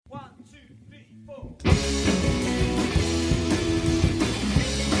Welcome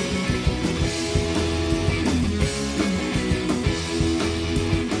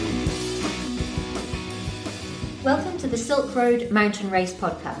to the Silk Road Mountain Race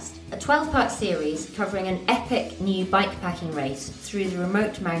podcast, a 12-part series covering an epic new bikepacking race through the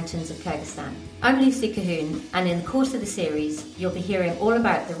remote mountains of Kyrgyzstan. I'm Lucy Cahoon, and in the course of the series, you'll be hearing all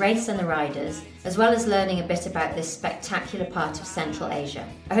about the race and the riders, as well as learning a bit about this spectacular part of Central Asia.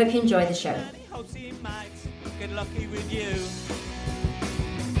 I hope you enjoy the show.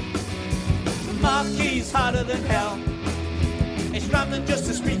 Marquis harder than hell. It's rambling just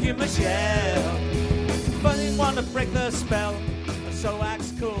to speak in my shell. But they want to break the spell, and so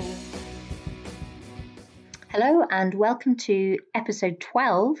acts cool. Hello and welcome to episode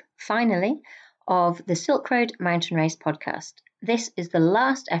 12, finally, of the Silk Road Mountain Race podcast. This is the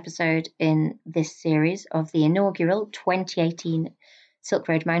last episode in this series of the inaugural 2018 Silk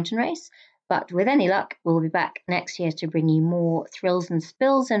Road Mountain Race, but with any luck, we'll be back next year to bring you more thrills and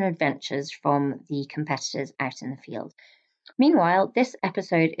spills and adventures from the competitors out in the field. Meanwhile, this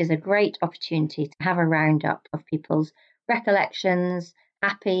episode is a great opportunity to have a roundup of people's recollections,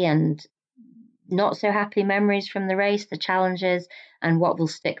 happy and not so happy memories from the race, the challenges, and what will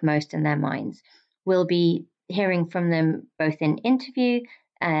stick most in their minds. We'll be hearing from them both in interview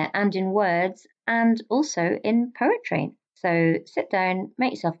and in words, and also in poetry. So sit down,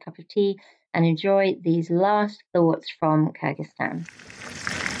 make yourself a cup of tea, and enjoy these last thoughts from Kyrgyzstan.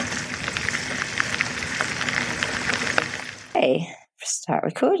 Okay, start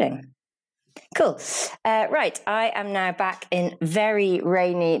recording. Cool. Right, I am now back in very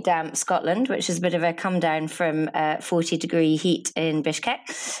rainy, damp Scotland, which is a bit of a come down from 40-degree heat in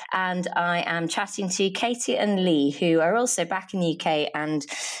Bishkek. And I am chatting to Katie and Lee, who are also back in the UK and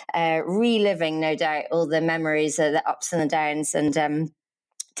reliving, no doubt, all the memories of the ups and the downs and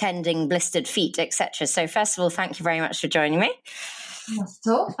tending blistered feet, etc. So first of all, thank you very much for joining me. Not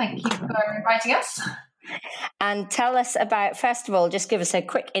at all. Thank you for inviting us. And tell us about, first of all, just give us a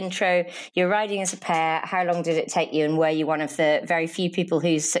quick intro. You're riding as a pair. How long did it take you? And were you one of the very few people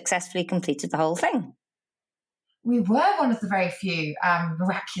who successfully completed the whole thing? We were one of the very few,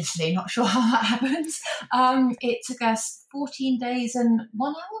 miraculously. Not sure how that happened. It took us 14 days and 1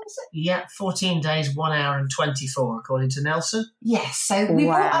 hour, was it? Yeah, 14 days, 1 hour and 24, according to Nelson. Yes, so we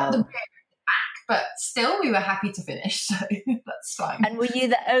brought up the rear back, but still we were happy to finish, so that's fine. And were you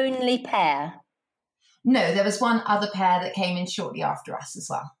the only pair? No, there was one other pair that came in shortly after us as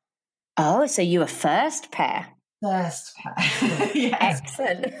well. Oh, so you were first pair? First pair, yes.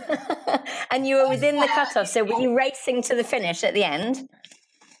 Excellent. And you were within the cutoff, so were you racing to the finish at the end?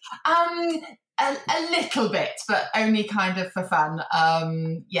 A little bit, but only kind of for fun.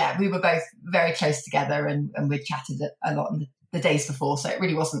 Yeah, we were both very close together and we'd chatted a lot in the days before, so it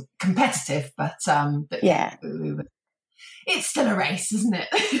really wasn't competitive, but yeah. It's still a race, isn't it?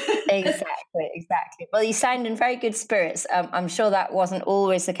 Exactly. Well, you sound in very good spirits. I'm sure that wasn't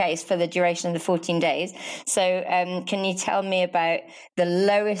always the case for the duration of the 14 days. So can you tell me about the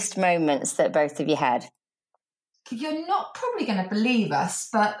lowest moments that both of you had? You're not probably going to believe us,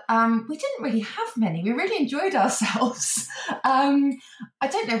 but we didn't really have many. We really enjoyed ourselves. I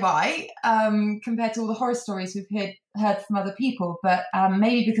don't know why, compared to all the horror stories we've heard from other people, but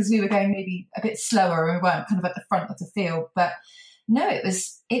maybe because we were going maybe a bit slower and we weren't kind of at the front of the field. But no, it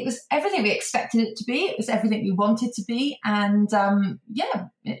was everything we expected it to be. It was everything we wanted to be. And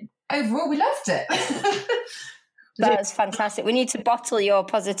overall, we loved it. That's fantastic. We need to bottle your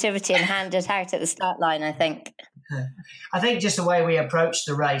positivity and hand it out at the start line, I think. I think just the way we approached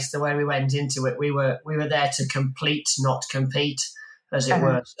the race, the way we went into it, we were there to complete, not compete, as it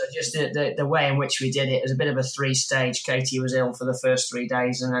were. So just the way in which we did it was a bit of a three-stage. Katie was ill for the first 3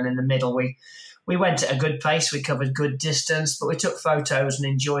 days, and then in the middle we went at a good pace. We covered good distance, but we took photos and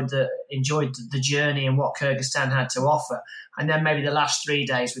enjoyed the journey and what Kyrgyzstan had to offer. And then maybe the last 3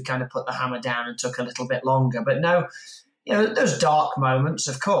 days we kind of put the hammer down and took a little bit longer. But no, those dark moments,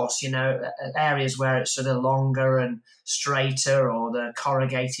 of course, areas where it's sort of longer and straighter, or the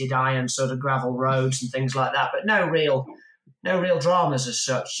corrugated iron sort of gravel roads and things like that. But no real dramas as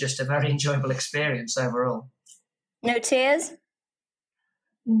such, just a very enjoyable experience overall. No tears?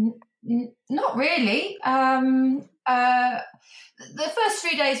 Not really. The first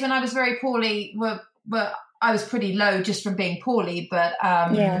 3 days when I was very poorly were I was pretty low just from being poorly, but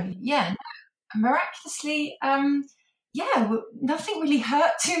miraculously, nothing really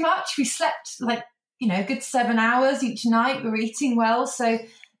hurt too much. We slept a good 7 hours each night. We were eating well, so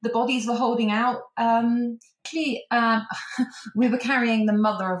the bodies were holding out. We were carrying the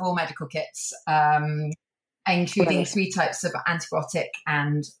mother of all medical kits. including 3 types of antibiotic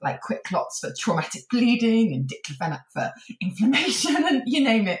and like quick clots for traumatic bleeding and diclofenac for inflammation, and you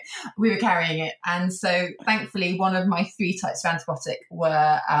name it, we were carrying it. And so thankfully one of my 3 types of antibiotic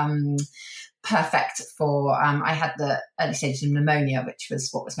were perfect for, I had the early stages of pneumonia, which was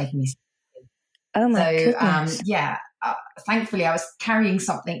what was making me sick. Oh my goodness. Thankfully I was carrying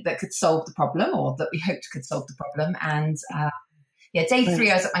something that could solve the problem, or that we hoped could solve the problem. And day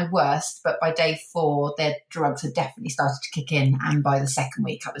 3 I was at my worst, but by day 4 their drugs had definitely started to kick in, and by the second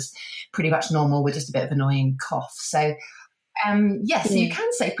week I was pretty much normal with just a bit of annoying cough. So so you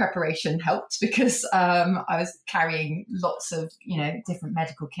can say preparation helped, because I was carrying lots of different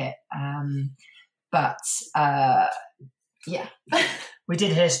medical kit, We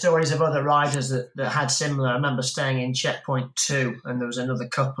did hear stories of other riders that had similar. I remember staying in checkpoint 2, and there was another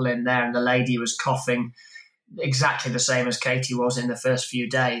couple in there, and the lady was coughing exactly the same as Katie was in the first few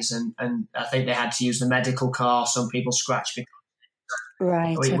days, and I think they had to use the medical car. Some people scratched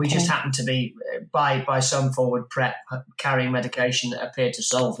because we just happened to be by some forward prep carrying medication that appeared to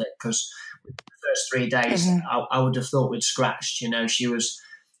solve it, because the first 3 days I would have thought we'd scratched. She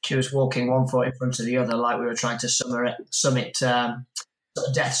was walking one foot in front of the other like we were trying to summit sort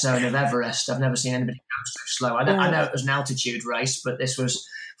of death zone of Everest. I've never seen anybody go so slow. I know it was an altitude race, but this was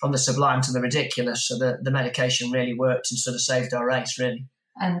from the sublime to the ridiculous. So the medication really worked and sort of saved our race, really.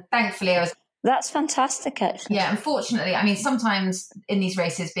 And thankfully That's fantastic, actually. Yeah, unfortunately, I mean, sometimes in these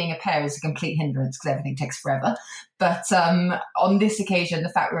races, being a pair is a complete hindrance because everything takes forever. But on this occasion, the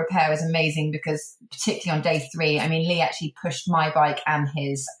fact we were a pair was amazing, because particularly on day 3, I mean, Lee actually pushed my bike and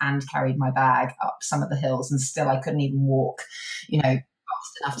his and carried my bag up some of the hills, and still I couldn't even walk, fast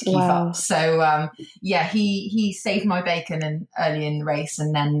enough to keep up. So, he saved my bacon early in the race,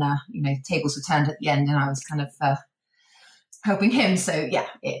 and then, tables were turned at the end, and I was kind of helping him. So,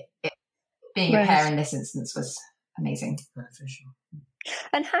 being a pair in this instance was amazing. Beneficial.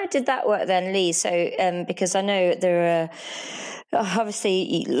 And how did that work then, Lee? So, because I know there are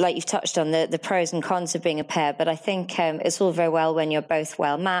obviously, like you've touched on, the pros and cons of being a pair, but I think it's all very well when you're both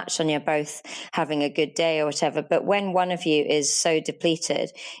well matched and you're both having a good day or whatever. But when one of you is so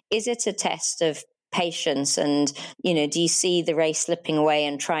depleted, is it a test of patience? And, do you see the race slipping away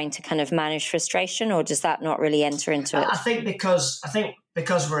and trying to kind of manage frustration, or does that not really enter into it? I think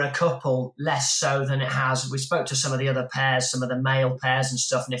because we're a couple, less so than it has. We spoke to some of the other pairs, some of the male pairs and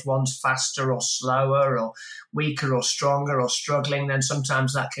stuff, and if one's faster or slower or weaker or stronger or struggling, then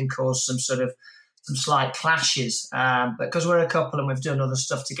sometimes that can cause some slight clashes. But because we're a couple and we've done other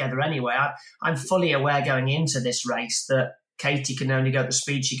stuff together anyway, I'm fully aware going into this race that Katie can only go at the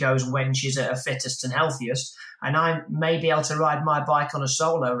speed she goes when she's at her fittest and healthiest, and I may be able to ride my bike on a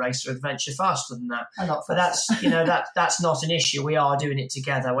solo race or adventure faster than that. But that's that's not an issue. We are doing it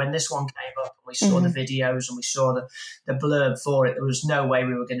together. When this one came up and we saw the videos and we saw the blurb for it, there was no way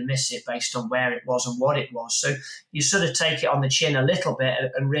we were going to miss it based on where it was and what it was. So you sort of take it on the chin a little bit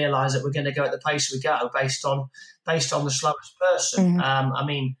and realise that we're going to go at the pace we go based on the slowest person. I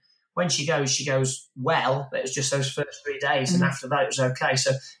mean, when she goes well, but it was just those first 3 days, and after that it was okay.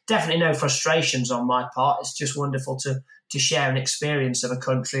 So definitely no frustrations on my part. It's just wonderful to share an experience of a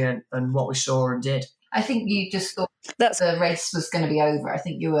country and what we saw and did. I think you just thought that the race was going to be over. I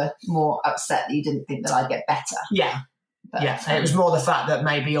think you were more upset that you didn't think that I'd get better. Yeah. But, it was more the fact that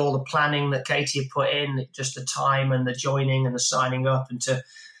maybe all the planning that Katie had put in, just the time and the joining and the signing up, and to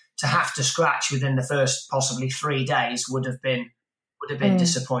have to scratch within the first possibly 3 days would have been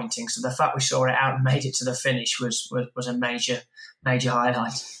disappointing. So the fact we saw it out and made it to the finish was a major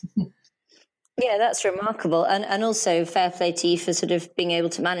highlight. Yeah, that's remarkable, and also fair play to you for sort of being able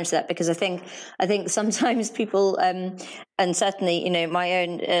to manage that, because I think sometimes people, and certainly my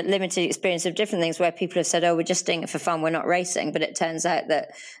own limited experience of different things, where people have said, "Oh, we're just doing it for fun, we're not racing," but it turns out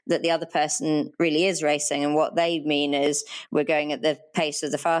that the other person really is racing, and what they mean is we're going at the pace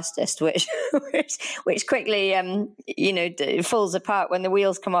of the fastest, which quickly falls apart when the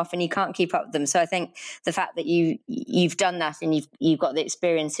wheels come off and you can't keep up with them. So I think the fact that you've done that and you've got the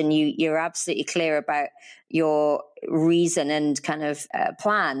experience and you're absolutely clear about your reason and kind of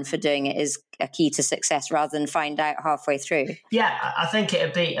plan for doing it is a key to success, rather than find out halfway through. Yeah, I think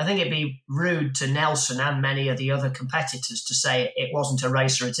it'd be rude to Nelson and many of the other competitors to say it wasn't a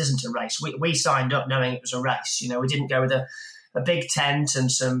race or it isn't a race. We signed up knowing it was a race. We didn't go with a big tent and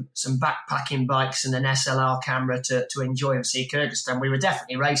some backpacking bikes and an SLR camera to enjoy and see Kyrgyzstan. We were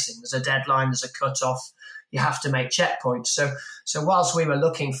definitely racing. There's a deadline, there's a cut-off. You have to make checkpoints. So whilst we were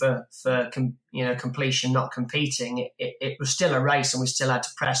looking for completion, not competing, it was still a race, and we still had to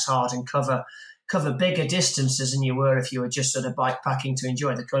press hard and cover bigger distances than you were if you were just sort of bikepacking to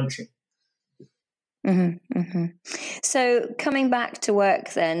enjoy the country. Mm-hmm, mm-hmm. So coming back to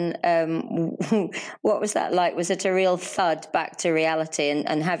work then, what was that like? Was it a real thud back to reality,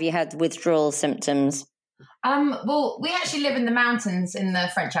 and have you had withdrawal symptoms? Well, we actually live in the mountains in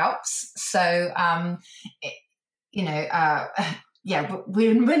the French Alps, so we're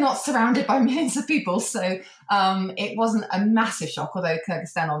not surrounded by millions of people, so it wasn't a massive shock, although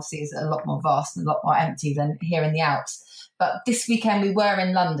Kyrgyzstan obviously is a lot more vast and a lot more empty than here in the Alps. But this weekend we were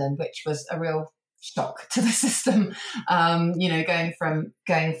in London, which was a real shock to the system. Going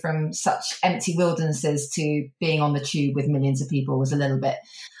from such empty wildernesses to being on the tube with millions of people was got a little bit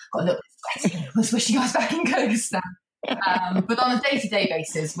sweaty. I was wishing I was back in Kyrgyzstan. But on a day-to-day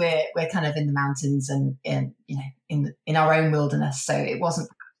basis, we're kind of in the mountains and in our own wilderness, so it wasn't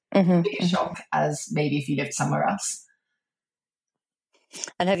a big shock as maybe if you lived somewhere else.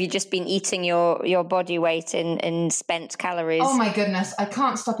 And have you just been eating your body weight in spent calories? Oh my goodness, I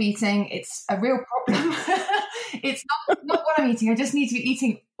can't stop eating. It's a real problem. It's not what I'm eating. I just need to be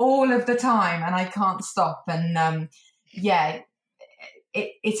eating all of the time, and I can't stop. And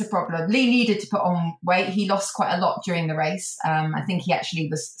it's a problem. Lee needed to put on weight. He lost quite a lot during the race. I think he actually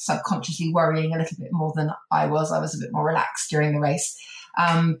was subconsciously worrying a little bit more than I was. I was a bit more relaxed during the race.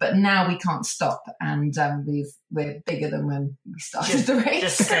 But now we can't stop, and we're bigger than when we started the race.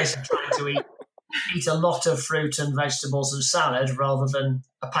 Just a case of trying to eat a lot of fruit and vegetables and salad rather than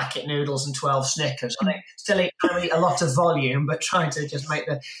a packet noodles and 12 Snickers. I think still eat a lot of volume, but trying to just make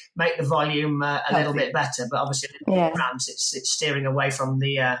the volume a little bit better. But obviously, in France, it's steering away from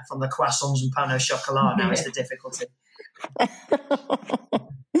the croissants and pain au chocolat now is the difficulty.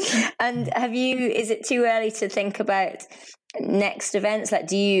 And is it too early to think about next events?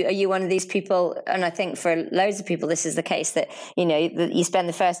 Like, are you one of these people, and I think for loads of people this is the case, that you spend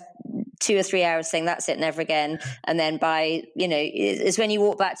the first 2 or 3 hours saying that's it, never again, and then it's when you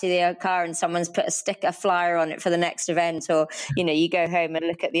walk back to the car and someone's put a flyer on it for the next event, or you go home and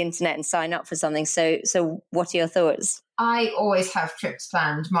look at the internet and sign up for something. So what are your thoughts? I always have trips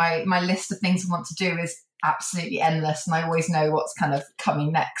planned. My list of things I want to do is absolutely endless, and I always know what's kind of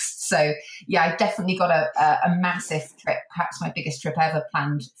coming next. So yeah, I've definitely got a massive trip, perhaps my biggest trip ever,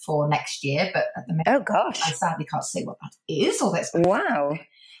 planned for next year. But at the moment, oh gosh, I sadly can't say what that is, or that's wow.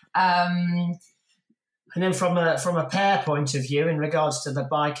 And then from a pair point of view, in regards to the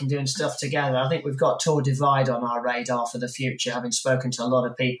bike and doing stuff together, I think we've got Tour Divide on our radar for the future, having spoken to a lot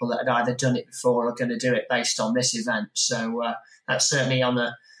of people that had either done it before or going to do it based on this event. So that's certainly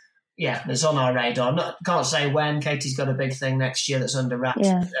it's on our radar. Can't say when. Katie's got a big thing next year that's under wraps,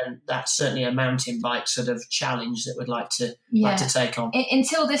 and that's certainly a mountain bike sort of challenge that we'd like to take on.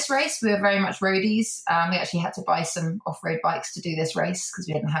 Until this race, we were very much roadies. We actually had to buy some off-road bikes to do this race because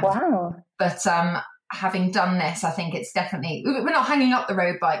we didn't have it. But having done this, I think it's definitely, we're not hanging up the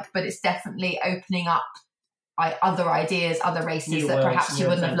road bike, but it's definitely opening up other ideas, other races that perhaps you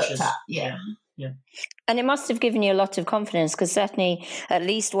wouldn't have looked at. Yeah. And it must have given you a lot of confidence, because certainly at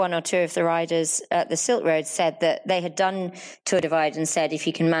least one or two of the riders at the Silk Road said that they had done Tour Divide and said, if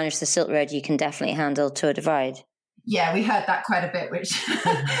you can manage the Silk Road, you can definitely handle Tour Divide. Yeah, we heard that quite a bit, which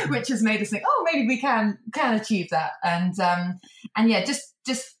has made us think, oh, maybe we can achieve that. And yeah, just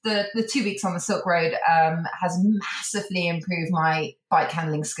the 2 weeks on the Silk Road has massively improved my bike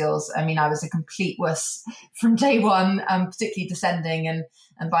handling skills. I mean, I was a complete wuss from day one, particularly descending, and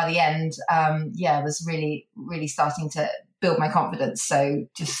by the end, I was really, really starting to build my confidence. So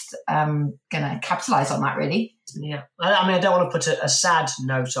just going to capitalise on that, really. Yeah. I mean, I don't want to put a sad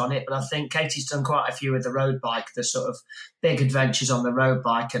note on it, but I think Katie's done quite a few with the road bike, the sort of big adventures on the road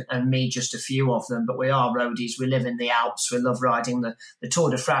bike, and me just a few of them. But we are roadies. We live in the Alps. We love riding the Tour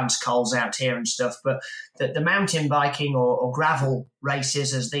de France cols out here and stuff. But the mountain biking or gravel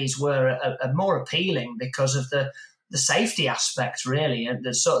races, as these were, are more appealing because of the safety aspect, really, and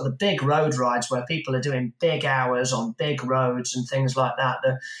the sort of the big road rides where people are doing big hours on big roads and things like that.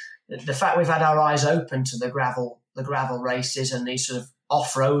 The fact we've had our eyes open to the gravel races and these sort of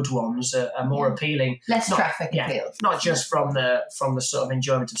off-road ones are more appealing. Less traffic appeal. Not just from the sort of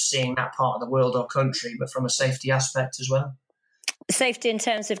enjoyment of seeing that part of the world or country, but from a safety aspect as well. Safety in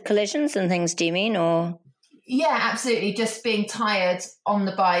terms of collisions and things, do you mean, or? Yeah, absolutely. Just being tired on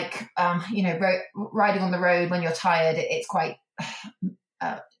the bike, riding on the road when you're tired, it's quite,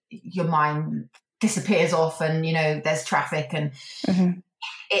 your mind disappears off, and, there's traffic, and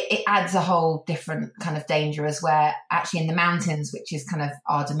it adds a whole different kind of danger, as where actually in the mountains, which is kind of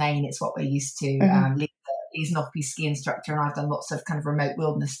our domain, it's what we're used to. Lee's an off-piste ski instructor, and I've done lots of kind of remote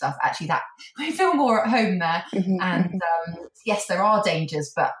wilderness stuff. Actually, that we feel more at home there. And yes, there are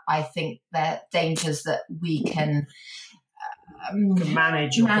dangers, but I think they're dangers that we can can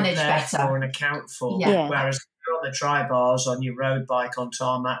manage or prepare better for and account for. Yeah. Whereas on the tri-bars on your road bike on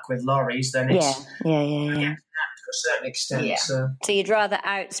tarmac with lorries, then it's yeah. to a certain extent. Yeah. So you'd rather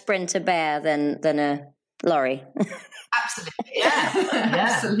out sprint a bear than a lorry. Absolutely. yeah.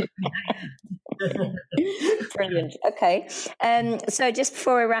 Absolutely. Brilliant. Okay. So just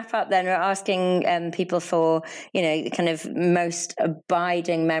before we wrap up, then we're asking people for, kind of most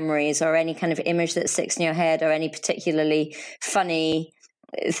abiding memories or any kind of image that sticks in your head or any particularly funny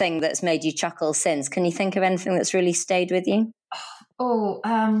thing that's made you chuckle since. Can you think of anything that's really stayed with you?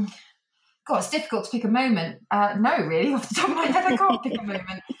 God, it's difficult to pick a moment. No, really, off the top of my head, I can't pick a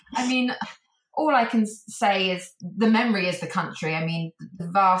moment. I mean, all I can say is the memory is the country. I mean, the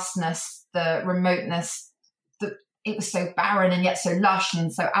vastness, the remoteness, it was so barren and yet so lush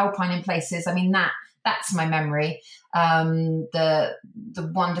and so alpine in places. I mean, that's my memory. The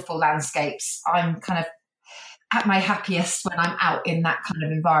wonderful landscapes. I'm kind of at my happiest when I'm out in that kind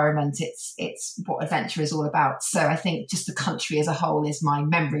of environment. It's what adventure is all about. So I think just the country as a whole is my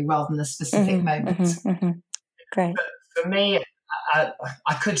memory rather than a specific moment. Great. For me,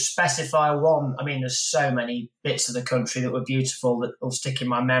 I could specify one. I mean, there's so many bits of the country that were beautiful that will stick in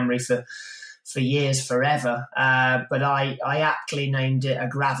my memory for years, forever. But I aptly named it a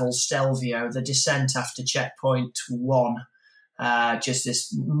gravel Stelvio, the descent after checkpoint 1. Just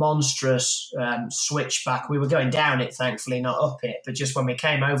this monstrous switchback. We were going down it, thankfully, not up it. But just when we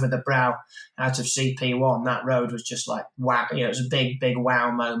came over the brow out of CP1, that road was just like, wow. It was a big, big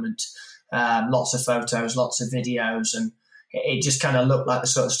wow moment. Lots of photos, lots of videos. And it just kind of looked like the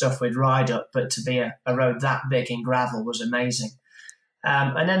sort of stuff we'd ride up. But to be a road that big in gravel was amazing.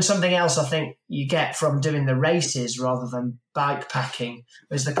 And then something else I think you get from doing the races rather than bike packing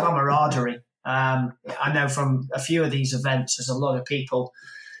is the camaraderie. I know from a few of these events, there's a lot of people,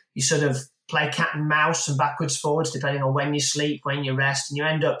 you sort of play cat and mouse and backwards, forwards, depending on when you sleep, when you rest, and you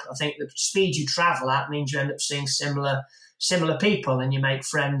end up, I think the speed you travel at means you end up seeing similar people and you make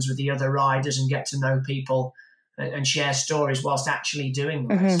friends with the other riders and get to know people and share stories whilst actually doing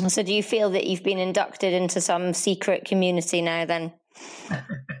this. So do you feel that you've been inducted into some secret community now then?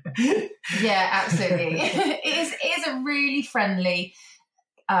 Yeah, absolutely. It is a really friendly,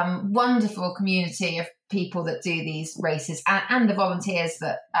 wonderful community of people that do these races and the volunteers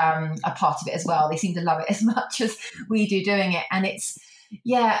that are part of it as well. They seem to love it as much as we do doing it. And it's,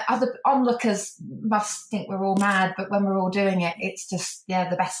 other onlookers must think we're all mad, but when we're all doing it, it's just,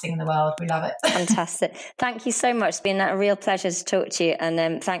 the best thing in the world. We love it. Fantastic. Thank you so much. It's been a real pleasure to talk to you.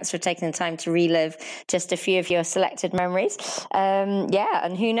 And thanks for taking the time to relive just a few of your selected memories.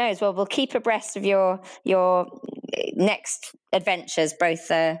 And who knows? Well, we'll keep abreast of your next adventures, both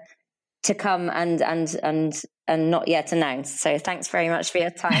to come and not yet announced. So thanks very much for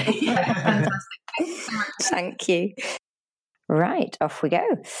your time. Fantastic. Thank you. Right, off we go.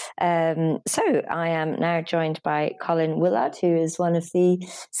 So I am now joined by Colin Willard, who is one of the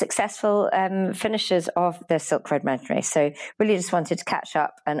successful finishers of the Silk Road Mountain Race. So really just wanted to catch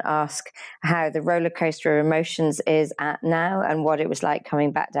up and ask how the roller coaster of emotions is at now and what it was like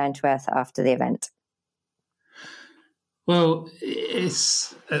coming back down to earth after the event. Well,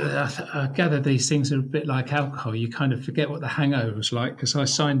 it's I gather these things are a bit like alcohol. You kind of forget what the hangover was like because I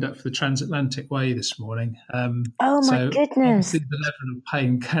signed up for the Transatlantic Way this morning. Oh, my goodness. The level of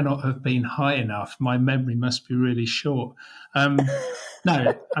pain cannot have been high enough. My memory must be really short. No,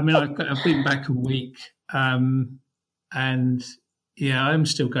 I mean, I've been back a week and, I'm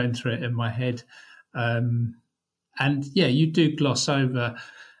still going through it in my head. You do gloss over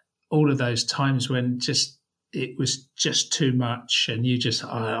all of those times when it was just too much and you just,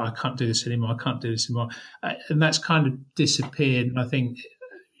 I can't do this anymore. I can't do this anymore. And that's kind of disappeared. And I think,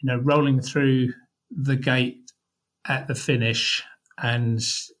 rolling through the gate at the finish and,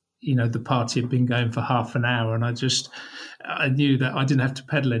 the party had been going for half an hour and I knew that I didn't have to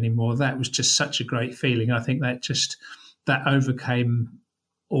pedal anymore. That was just such a great feeling. I think that overcame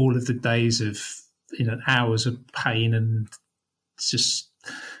all of the days of, hours of pain and just,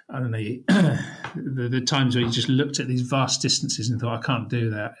 I don't know, the times where you just looked at these vast distances and thought, I can't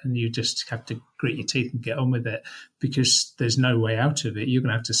do that. And you just have to grit your teeth and get on with it because there's no way out of it. You're going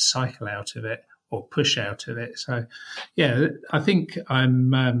to have to cycle out of it or push out of it. So, I think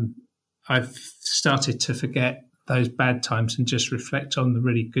I've started to forget those bad times and just reflect on the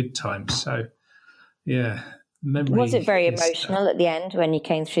really good times. So, memory. Was it very emotional at the end when you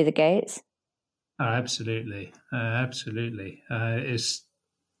came through the gates? Oh, absolutely. Absolutely. It's,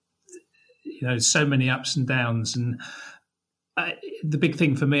 so many ups and downs. And the big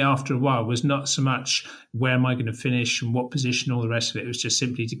thing for me after a while was not so much where am I going to finish and what position, all the rest of it. It was just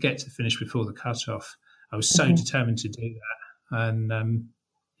simply to get to the finish before the cut-off. I was so determined to do And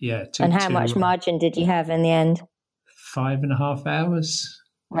and how much margin did you have in the end? 5.5 hours.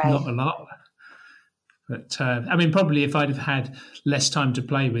 Right. Not a lot. But probably if I'd have had less time to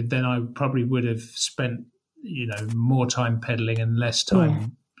play with, then I probably would have spent, more time pedaling and less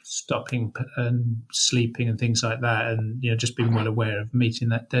time stopping and sleeping and things like that, and just being well aware of meeting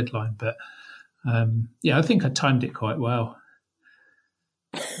that deadline. But I think I timed it quite well.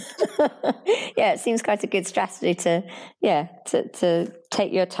 Yeah, it seems quite a good strategy to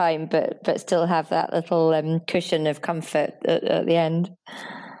take your time, but still have that little cushion of comfort at the end.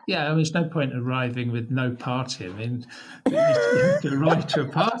 Yeah, there's no point arriving with no party. You have to arrive to a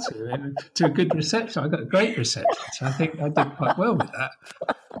party, to a good reception. I got a great reception, so I think I did quite well with that.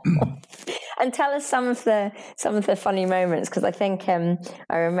 And tell us some of the funny moments, because I think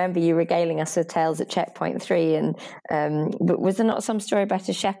I remember you regaling us with tales at Checkpoint 3, and but was there not some story about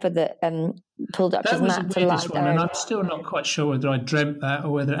a shepherd that pulled up his mat to lie down? And I'm still not quite sure whether I dreamt that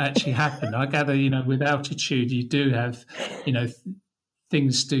or whether it actually happened. I gather, with altitude, you do have,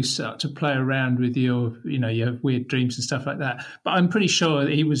 things do start to play around with your weird dreams and stuff like that. But I'm pretty sure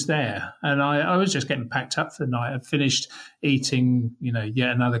that he was there, and I was just getting packed up for the night. I'd finished eating,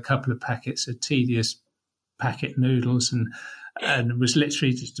 yet another couple of packets of tedious packet noodles, and was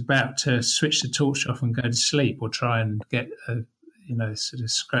literally just about to switch the torch off and go to sleep, or try and get sort of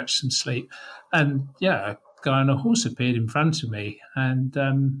scratch some sleep. And a guy on a horse appeared in front of me,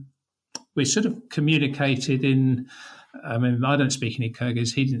 and we sort of communicated in. I don't speak any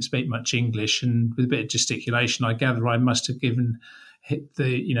Kyrgyz. He didn't speak much English, and with a bit of gesticulation, I gather I must have given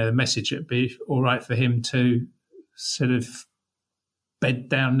the message it'd be all right for him to sort of bed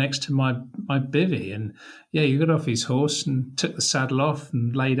down next to my bivvy. And he got off his horse and took the saddle off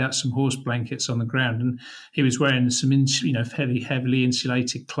and laid out some horse blankets on the ground. And he was wearing some heavily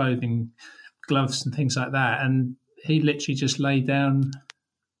insulated clothing, gloves and things like that. And he literally just lay down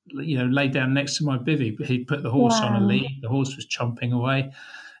next to my bivvy. He put the horse on a lead. The horse was chomping away.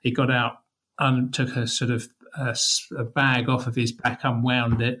 He got out and took a sort of a bag off of his back,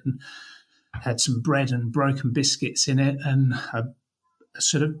 unwound it, and had some bread and broken biscuits in it, and a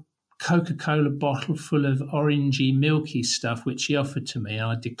sort of Coca-Cola bottle full of orangey, milky stuff, which he offered to me.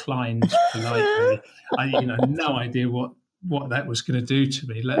 I declined politely. I no idea what that was going to do to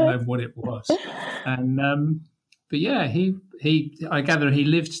me, let alone what it was. And but I gather he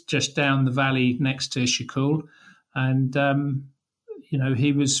lived just down the valley next to Shikul, and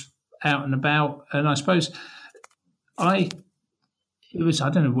he was out and about. And I suppose I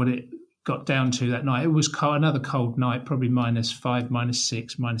don't know what it got down to that night. It was another cold night, probably -5,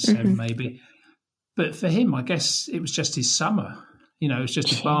 -6, -7 maybe. But for him, I guess it was just his summer. It was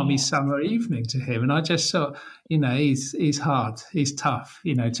just a balmy summer evening to him. And I just thought, he's hard, he's tough,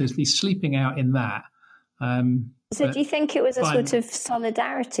 to be sleeping out in that. So do you think it was a sort of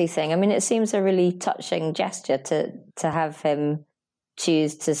solidarity thing? It seems a really touching gesture to have him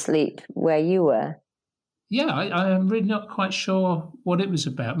choose to sleep where you were. Yeah, I am really not quite sure what it was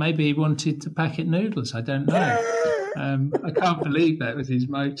about. Maybe he wanted the packet noodles. I don't know. I can't believe that was his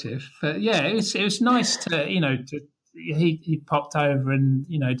motive. But it was nice to, he popped over and,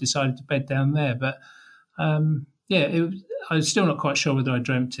 decided to bed down there. But I'm still not quite sure whether I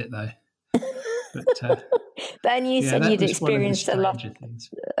dreamt it though. But Ben, you said you'd experienced a lot.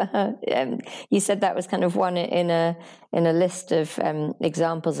 You said that was kind of one in a list of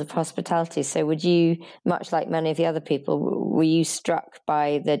examples of hospitality. So, would you, much like many of the other people, were you struck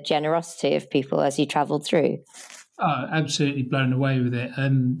by the generosity of people as you travelled through? Oh, absolutely blown away with it.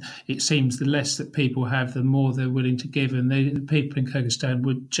 And it seems the less that people have, the more they're willing to give. And the people in Kyrgyzstan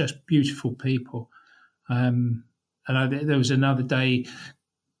were just beautiful people. And there was another day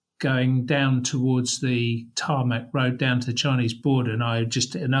going down towards the tarmac road down to the Chinese border, and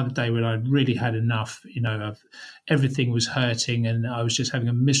another day when I really had enough, everything was hurting and I was just having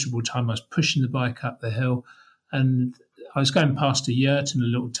a miserable time. I was pushing the bike up the hill, and I was going past a yurt and a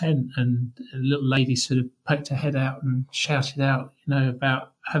little tent, and a little lady sort of poked her head out and shouted out,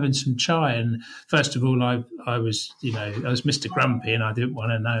 about having some chai. And first of all, I was Mr. Grumpy and I didn't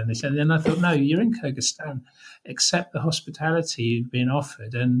want to know. And then I thought, no, you're in Kyrgyzstan, accept the hospitality you've been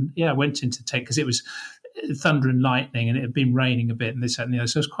offered. And I went into take, because it was thunder and lightning and it had been raining a bit and this, that, and the other.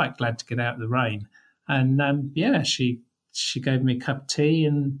 So I was quite glad to get out of the rain. And she gave me a cup of tea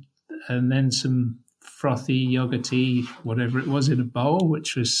and then some frothy, yogurty, whatever it was, in a bowl,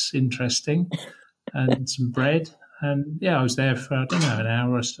 which was interesting, and some bread. And I was there for, an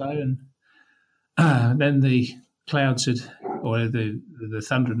hour or so. And then the clouds or the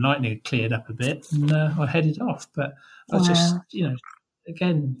thunder and lightning had cleared up a bit, and I headed off. But I was just,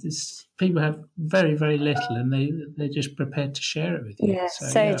 again, people have very, very little, and they're just prepared to share it with you. Yeah,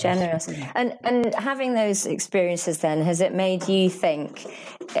 so generous. And having those experiences, then, has it made you think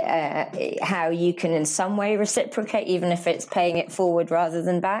how you can in some way reciprocate, even if it's paying it forward rather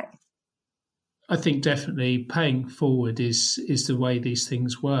than back? I think definitely paying forward is the way these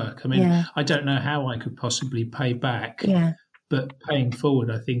things work. I mean, I don't know how I could possibly pay back. Yeah. But paying forward,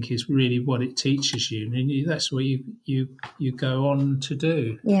 I think, is really what it teaches you, and that's what you go on to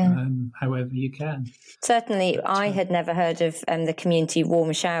do, however you can. Certainly, I had never heard of the community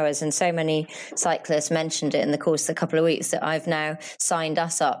warm showers, and so many cyclists mentioned it in the course of a couple of weeks that I've now signed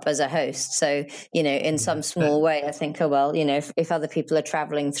us up as a host. So, in some small way, I think, if other people are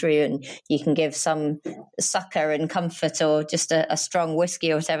travelling through and you can give some succour and comfort, or just a strong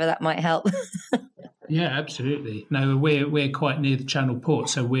whiskey or whatever, that might help. Yeah, absolutely. No, we're quite near the Channel Port,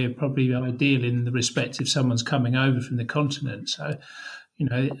 so we're probably ideal in the respect if someone's coming over from the continent. So,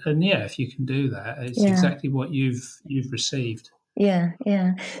 if you can do that, it's exactly what you've received. Yeah.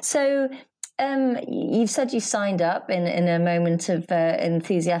 So, you've said you signed up in a moment of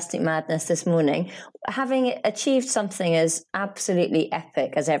enthusiastic madness this morning. Having achieved something as absolutely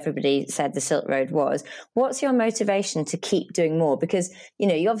epic as everybody said the Silk Road was, what's your motivation to keep doing more? Because,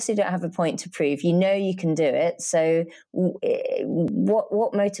 you obviously don't have a point to prove. You can do it. So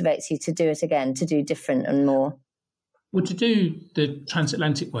what motivates you to do it again, to do different and more? Well, to do the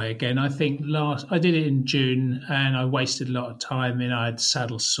transatlantic way again, I think I did it in June, and I wasted a lot of time. I had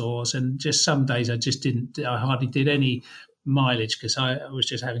saddle sores, and just some days I hardly did any mileage because I was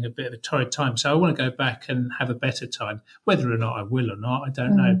just having a bit of a torrid time. So I want to go back and have a better time. Whether or not I will or not, I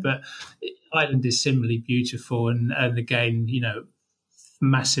don't know. But Ireland is similarly beautiful, and again,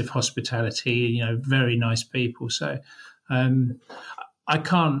 massive hospitality, very nice people. So I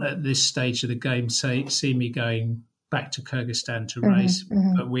can't at this stage of the game see me going back to Kyrgyzstan to race,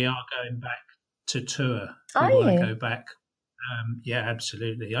 but we are going back to tour. We want to go back. Yeah,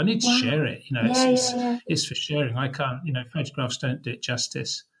 absolutely. I need to share it. It's for sharing. I can't. Photographs don't do it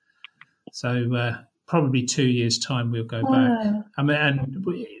justice. So probably 2 years' time we'll go back. I mean, and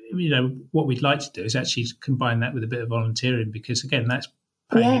what we'd like to do is actually combine that with a bit of volunteering, because again, that's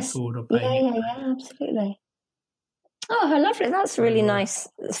paying it forward or paying it back. Yeah, absolutely. Oh, how lovely! That's really nice.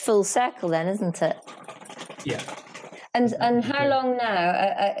 It's full circle, then, isn't it? Yeah. And how long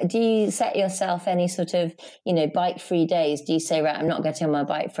now? Do you set yourself any sort of, bike-free days? Do you say, right, I'm not getting on my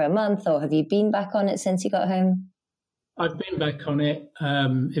bike for a month, or have you been back on it since you got home? I've been back on it.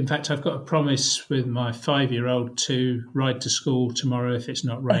 In fact, I've got a promise with my 5-year-old to ride to school tomorrow if it's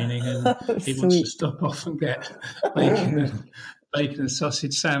not raining, and he wants to stop off and get bacon and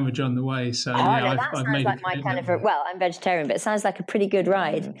sausage sandwich on the way. So I've made like my kind of. Well, I'm vegetarian, but it sounds like a pretty good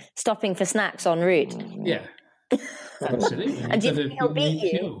ride. Stopping for snacks en route. Yeah. Absolutely. And do you think he'll beat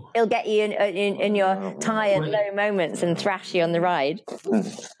you? He'll get you in your tired, low moments and thrash you on the ride?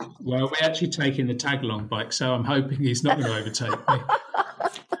 Well, we're actually taking the tag-along bike, so I'm hoping he's not going to overtake me.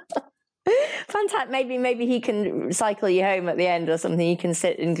 Fantastic. Maybe he can cycle you home at the end or something. You can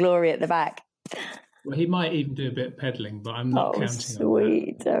sit in glory at the back. Well, he might even do a bit of pedalling, but I'm not counting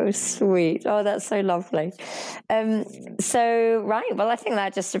on that. Oh, sweet. Oh, that's so lovely. Right. Well, I think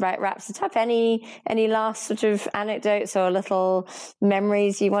that just about wraps it up. Any last sort of anecdotes or little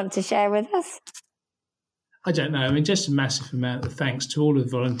memories you want to share with us? I don't know. I mean, just a massive amount of thanks to all of the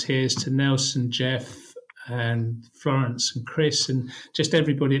volunteers, to Nelson, Jeff, and Florence and Chris, and just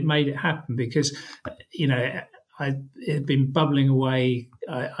everybody that made it happen, because, it had been bubbling away.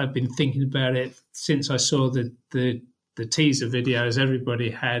 I've been thinking about it since I saw the teaser videos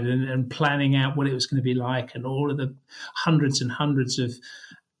everybody had, and planning out what it was going to be like, and all of the hundreds and hundreds of,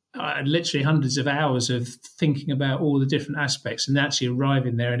 literally hundreds of hours of thinking about all the different aspects, and actually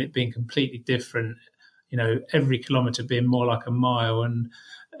arriving there and it being completely different. Every kilometre being more like a mile, and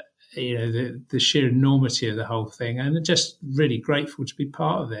the sheer enormity of the whole thing, and just really grateful to be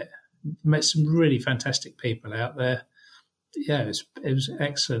part of it. Met some really fantastic people out there. Yeah, it was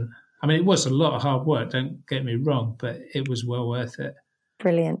excellent. I mean, it was a lot of hard work, don't get me wrong, but it was well worth it.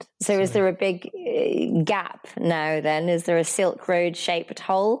 Brilliant. So is there a big gap now then? Is there a Silk Road shaped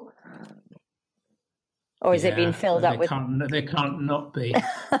hole? Or has it been filled up with... There can't not be.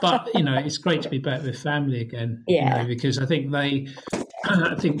 But, it's great to be back with family again. Yeah. Because I think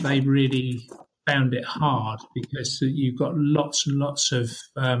they really found it hard, because you've got lots and lots of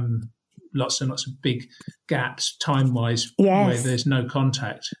big gaps time-wise, where there's no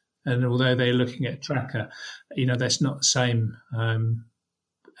contact. And although they're looking at a tracker, that's not the same.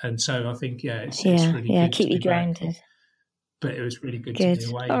 And so I think, it's really good keep you grounded. but it was really good to be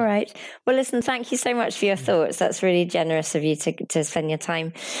away. All right. Well, listen, thank you so much for your thoughts. That's really generous of you to spend your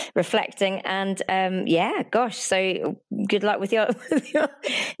time reflecting. And so good luck with your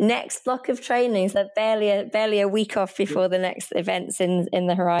next block of training. So barely a week off before the next events in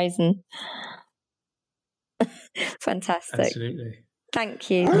the horizon. Fantastic. Absolutely. Thank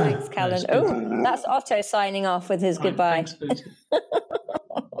you. Thanks, Callan. Oh, that's Otto signing off with his goodbye. Thanks, Lucy.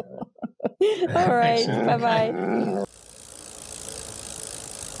 All right. Bye-bye.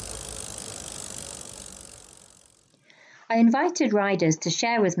 I invited riders to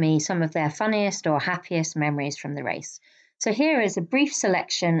share with me some of their funniest or happiest memories from the race. So here is a brief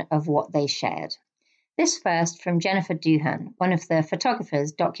selection of what they shared. This first from Jennifer Doohan, one of the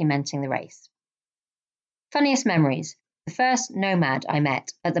photographers documenting the race. Funniest memories. The first nomad I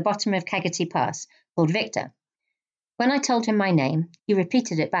met at the bottom of Kagati Pass, called Victor. When I told him my name, he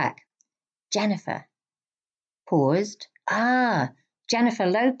repeated it back. Jennifer. Paused. Jennifer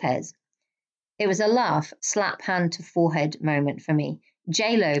Lopez. It was a laugh, slap hand to forehead moment for me.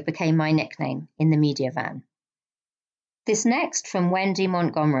 J-Lo became my nickname in the media van. This next from Wendy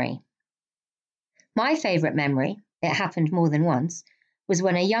Montgomery. My favourite memory, it happened more than once, was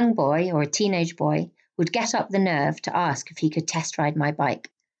when a young boy or a teenage boy would get up the nerve to ask if he could test ride my bike.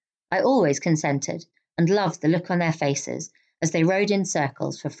 I always consented and loved the look on their faces as they rode in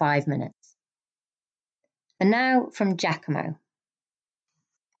circles for 5 minutes. And now from Giacomo.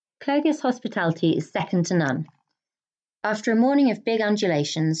 Kyrgyz hospitality is second to none. After a morning of big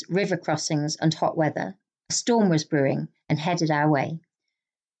undulations, river crossings and hot weather, a storm was brewing and headed our way.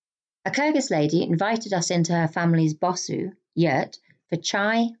 A Kyrgyz lady invited us into her family's bosu, yurt, for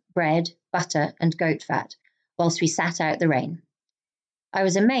chai, bread, butter and goat fat, whilst we sat out the rain. I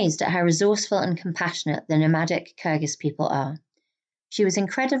was amazed at how resourceful and compassionate the nomadic Kyrgyz people are. She was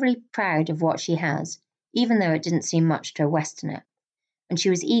incredibly proud of what she has, even though it didn't seem much to a Westerner, and she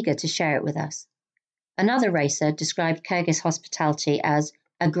was eager to share it with us. Another racer described Kyrgyz hospitality as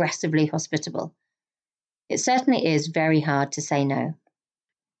aggressively hospitable. It certainly is very hard to say no.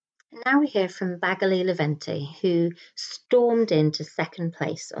 Now we hear from Bagali Levente, who stormed into second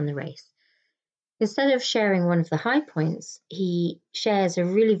place on the race. Instead of sharing one of the high points, he shares a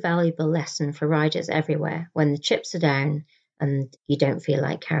really valuable lesson for riders everywhere when the chips are down and you don't feel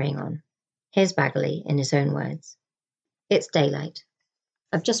like carrying on. Here's Bagali in his own words. It's daylight.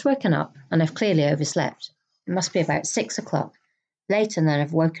 I've just woken up and I've clearly overslept. It must be about 6 o'clock, later than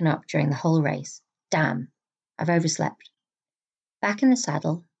I've woken up during the whole race. Damn, I've overslept. Back in the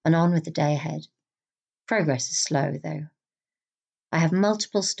saddle and on with the day ahead. Progress is slow, though. I have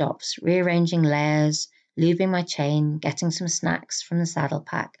multiple stops, rearranging layers, lubing my chain, getting some snacks from the saddle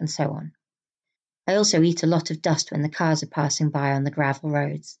pack, and so on. I also eat a lot of dust when the cars are passing by on the gravel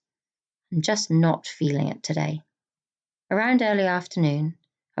roads. I'm just not feeling it today. Around early afternoon,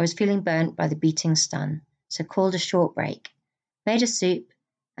 I was feeling burnt by the beating sun, so called a short break, made a soup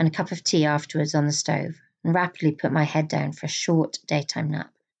and a cup of tea afterwards on the stove, and rapidly put my head down for a short daytime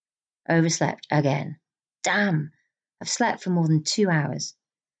nap. Overslept again. Damn! I've slept for more than 2 hours.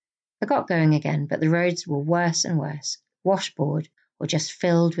 I got going again, but the roads were worse and worse, washboard or just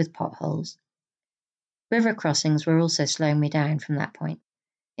filled with potholes. River crossings were also slowing me down from that point.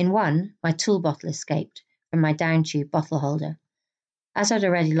 In one, my tool bottle escaped from my down tube bottle holder. As I'd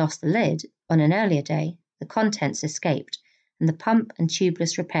already lost the lid, on an earlier day, the contents escaped, and the pump and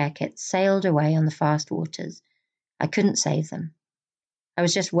tubeless repair kit sailed away on the fast waters. I couldn't save them. I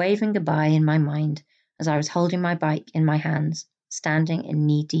was just waving goodbye in my mind as I was holding my bike in my hands, standing in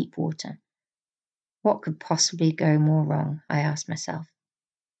knee-deep water. What could possibly go more wrong, I asked myself.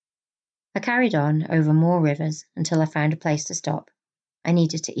 I carried on over more rivers until I found a place to stop. I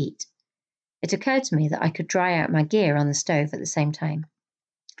needed to eat. It occurred to me that I could dry out my gear on the stove at the same time.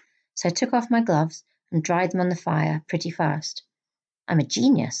 So I took off my gloves and dried them on the fire pretty fast. I'm a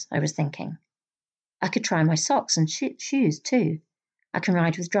genius, I was thinking. I could try my socks and shoes too. I can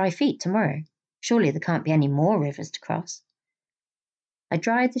ride with dry feet tomorrow. Surely there can't be any more rivers to cross. I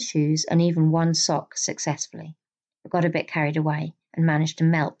dried the shoes and even one sock successfully, but got a bit carried away and managed to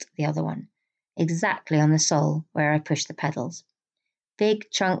melt the other one, exactly on the sole where I pushed the pedals.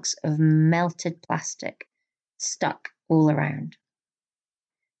 Big chunks of melted plastic stuck all around.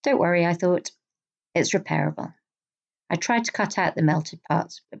 Don't worry, I thought. It's repairable. I tried to cut out the melted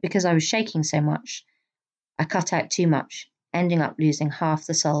parts, but because I was shaking so much, I cut out too much, ending up losing half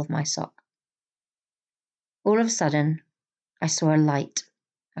the sole of my sock. All of a sudden, I saw a light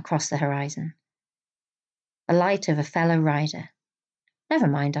across the horizon. A light of a fellow rider. Never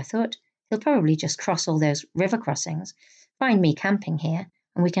mind, I thought. He'll probably just cross all those river crossings, find me camping here,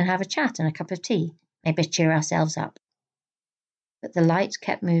 and we can have a chat and a cup of tea, maybe cheer ourselves up. but the light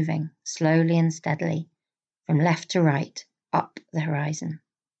kept moving slowly and steadily from left to right up the horizon.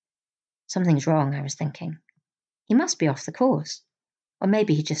 Something's wrong, I was thinking. He must be off the course, or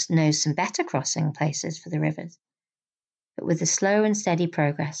maybe he just knows some better crossing places for the rivers. But with the slow and steady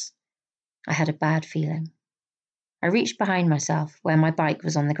progress, I had a bad feeling. I reached behind myself where my bike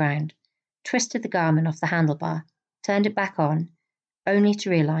was on the ground, twisted the Garmin off the handlebar, turned it back on, only to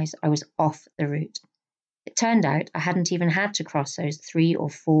realise I was off the route. It turned out I hadn't even had to cross those 3 or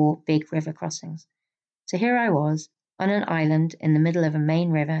 4 big river crossings. So here I was, on an island in the middle of a main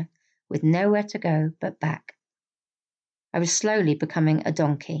river, with nowhere to go but back. I was slowly becoming a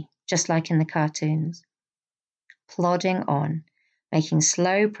donkey, just like in the cartoons, plodding on, making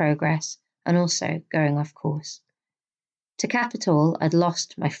slow progress and also going off course. To cap it all, I'd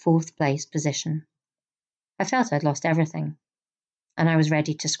lost my 4th place position. I felt I'd lost everything, and I was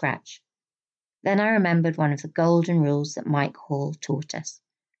ready to scratch. Then I remembered one of the golden rules that Mike Hall taught us.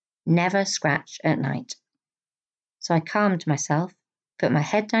 Never scratch at night. So I calmed myself, put my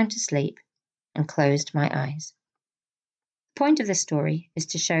head down to sleep, and closed my eyes. The point of this story is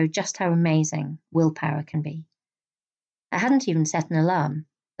to show just how amazing willpower can be. I hadn't even set an alarm,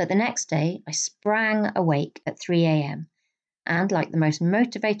 but the next day I sprang awake at 3 a.m. and, like the most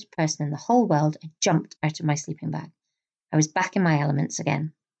motivated person in the whole world, I jumped out of my sleeping bag. I was back in my elements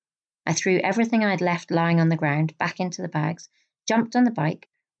again. I threw everything I'd left lying on the ground back into the bags, jumped on the bike,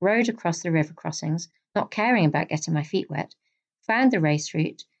 rode across the river crossings, not caring about getting my feet wet, found the race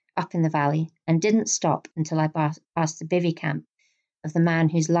route up in the valley, and didn't stop until I passed the bivvy camp of the man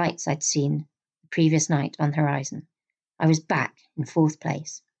whose lights I'd seen the previous night on the horizon. I was back in 4th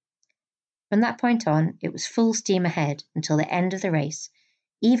place. From that point on, it was full steam ahead until the end of the race,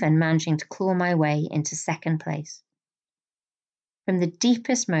 even managing to claw my way into 2nd place. From the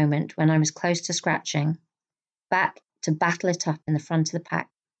deepest moment when I was close to scratching, back to battle it up in the front of the pack,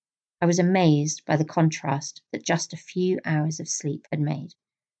 I was amazed by the contrast that just a few hours of sleep had made.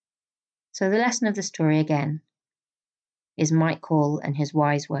 So the lesson of the story again is Mike Hall and his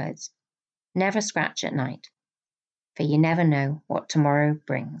wise words. Never scratch at night, for you never know what tomorrow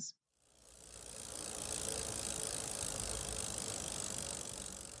brings.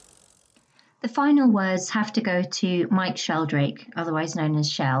 The final words have to go to Mike Sheldrake, otherwise known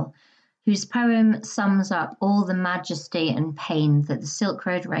as Shell, whose poem sums up all the majesty and pain that the Silk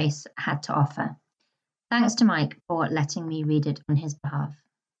Road race had to offer. Thanks to Mike for letting me read it on his behalf.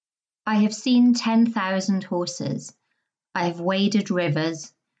 I have seen 10,000 horses. I have waded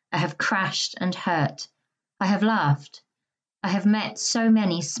rivers. I have crashed and hurt. I have laughed. I have met so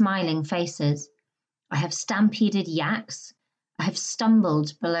many smiling faces. I have stampeded yaks. I have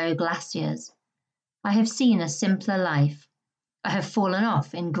stumbled below glaciers. I have seen a simpler life. I have fallen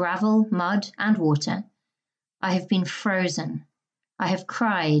off in gravel, mud, and water. I have been frozen. I have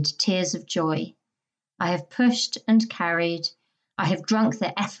cried tears of joy. I have pushed and carried. I have drunk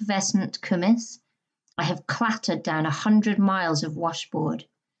the effervescent kumis. I have clattered down 100 miles of washboard.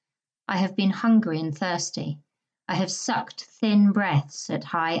 I have been hungry and thirsty. I have sucked thin breaths at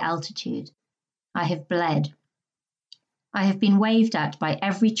high altitude. I have bled. I have been waved at by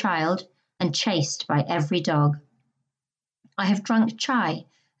every child and chased by every dog. I have drunk chai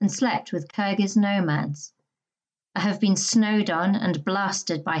and slept with Kyrgyz nomads. I have been snowed on and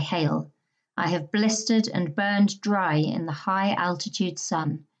blasted by hail. I have blistered and burned dry in the high altitude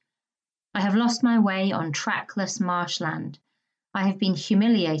sun. I have lost my way on trackless marshland. I have been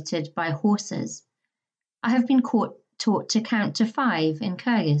humiliated by horses. I have been taught to count to 5 in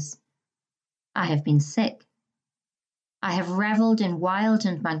Kyrgyz. I have been sick. I have revelled in wild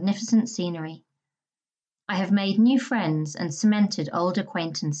and magnificent scenery. I have made new friends and cemented old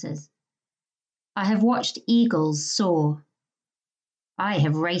acquaintances. I have watched eagles soar. I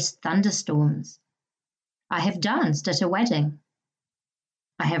have raced thunderstorms. I have danced at a wedding.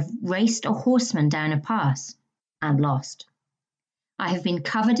 I have raced a horseman down a pass and lost. I have been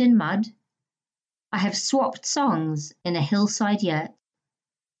covered in mud. I have swapped songs in a hillside yurt.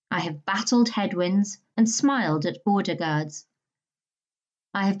 I have battled headwinds and smiled at border guards.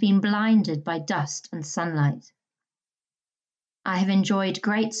 I have been blinded by dust and sunlight. I have enjoyed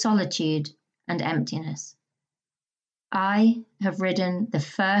great solitude and emptiness. I have ridden the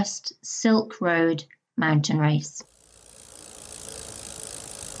first Silk Road mountain race.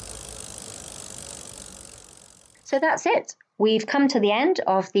 So that's it. We've come to the end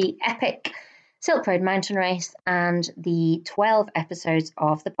of the epic Silk Road mountain race and the 12 episodes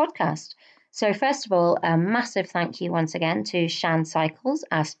of the podcast. So first of all, a massive thank you once again to Shan Cycles,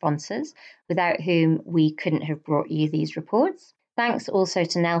 our sponsors, without whom we couldn't have brought you these reports. Thanks also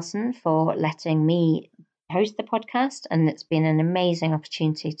to Nelson for letting me host the podcast, and it's been an amazing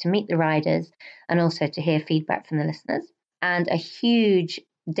opportunity to meet the riders and also to hear feedback from the listeners. And a huge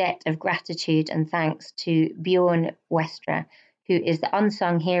debt of gratitude and thanks to Bjorn Westra, who is the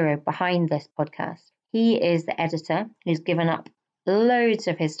unsung hero behind this podcast. He is the editor who's given up loads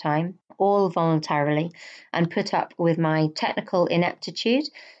of his time, all voluntarily, and put up with my technical ineptitude.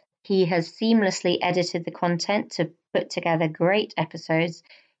 He has seamlessly edited the content to put together great episodes.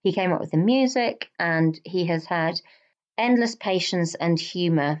 He came up with the music, and he has had endless patience and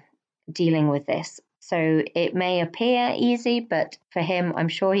humour dealing with this. So it may appear easy, but for him, I'm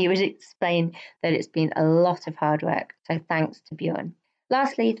sure he would explain that it's been a lot of hard work. So thanks to Bjorn.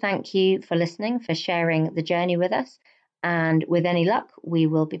 Lastly, thank you for listening, for sharing the journey with us. And with any luck, we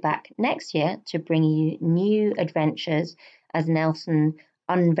will be back next year to bring you new adventures as Nelson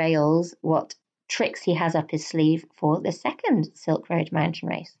unveils what tricks he has up his sleeve for the second Silk Road Mountain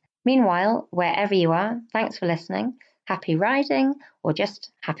Race. Meanwhile, wherever you are, thanks for listening. Happy riding, or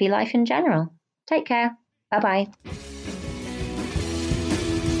just happy life in general. Take care. Bye-bye.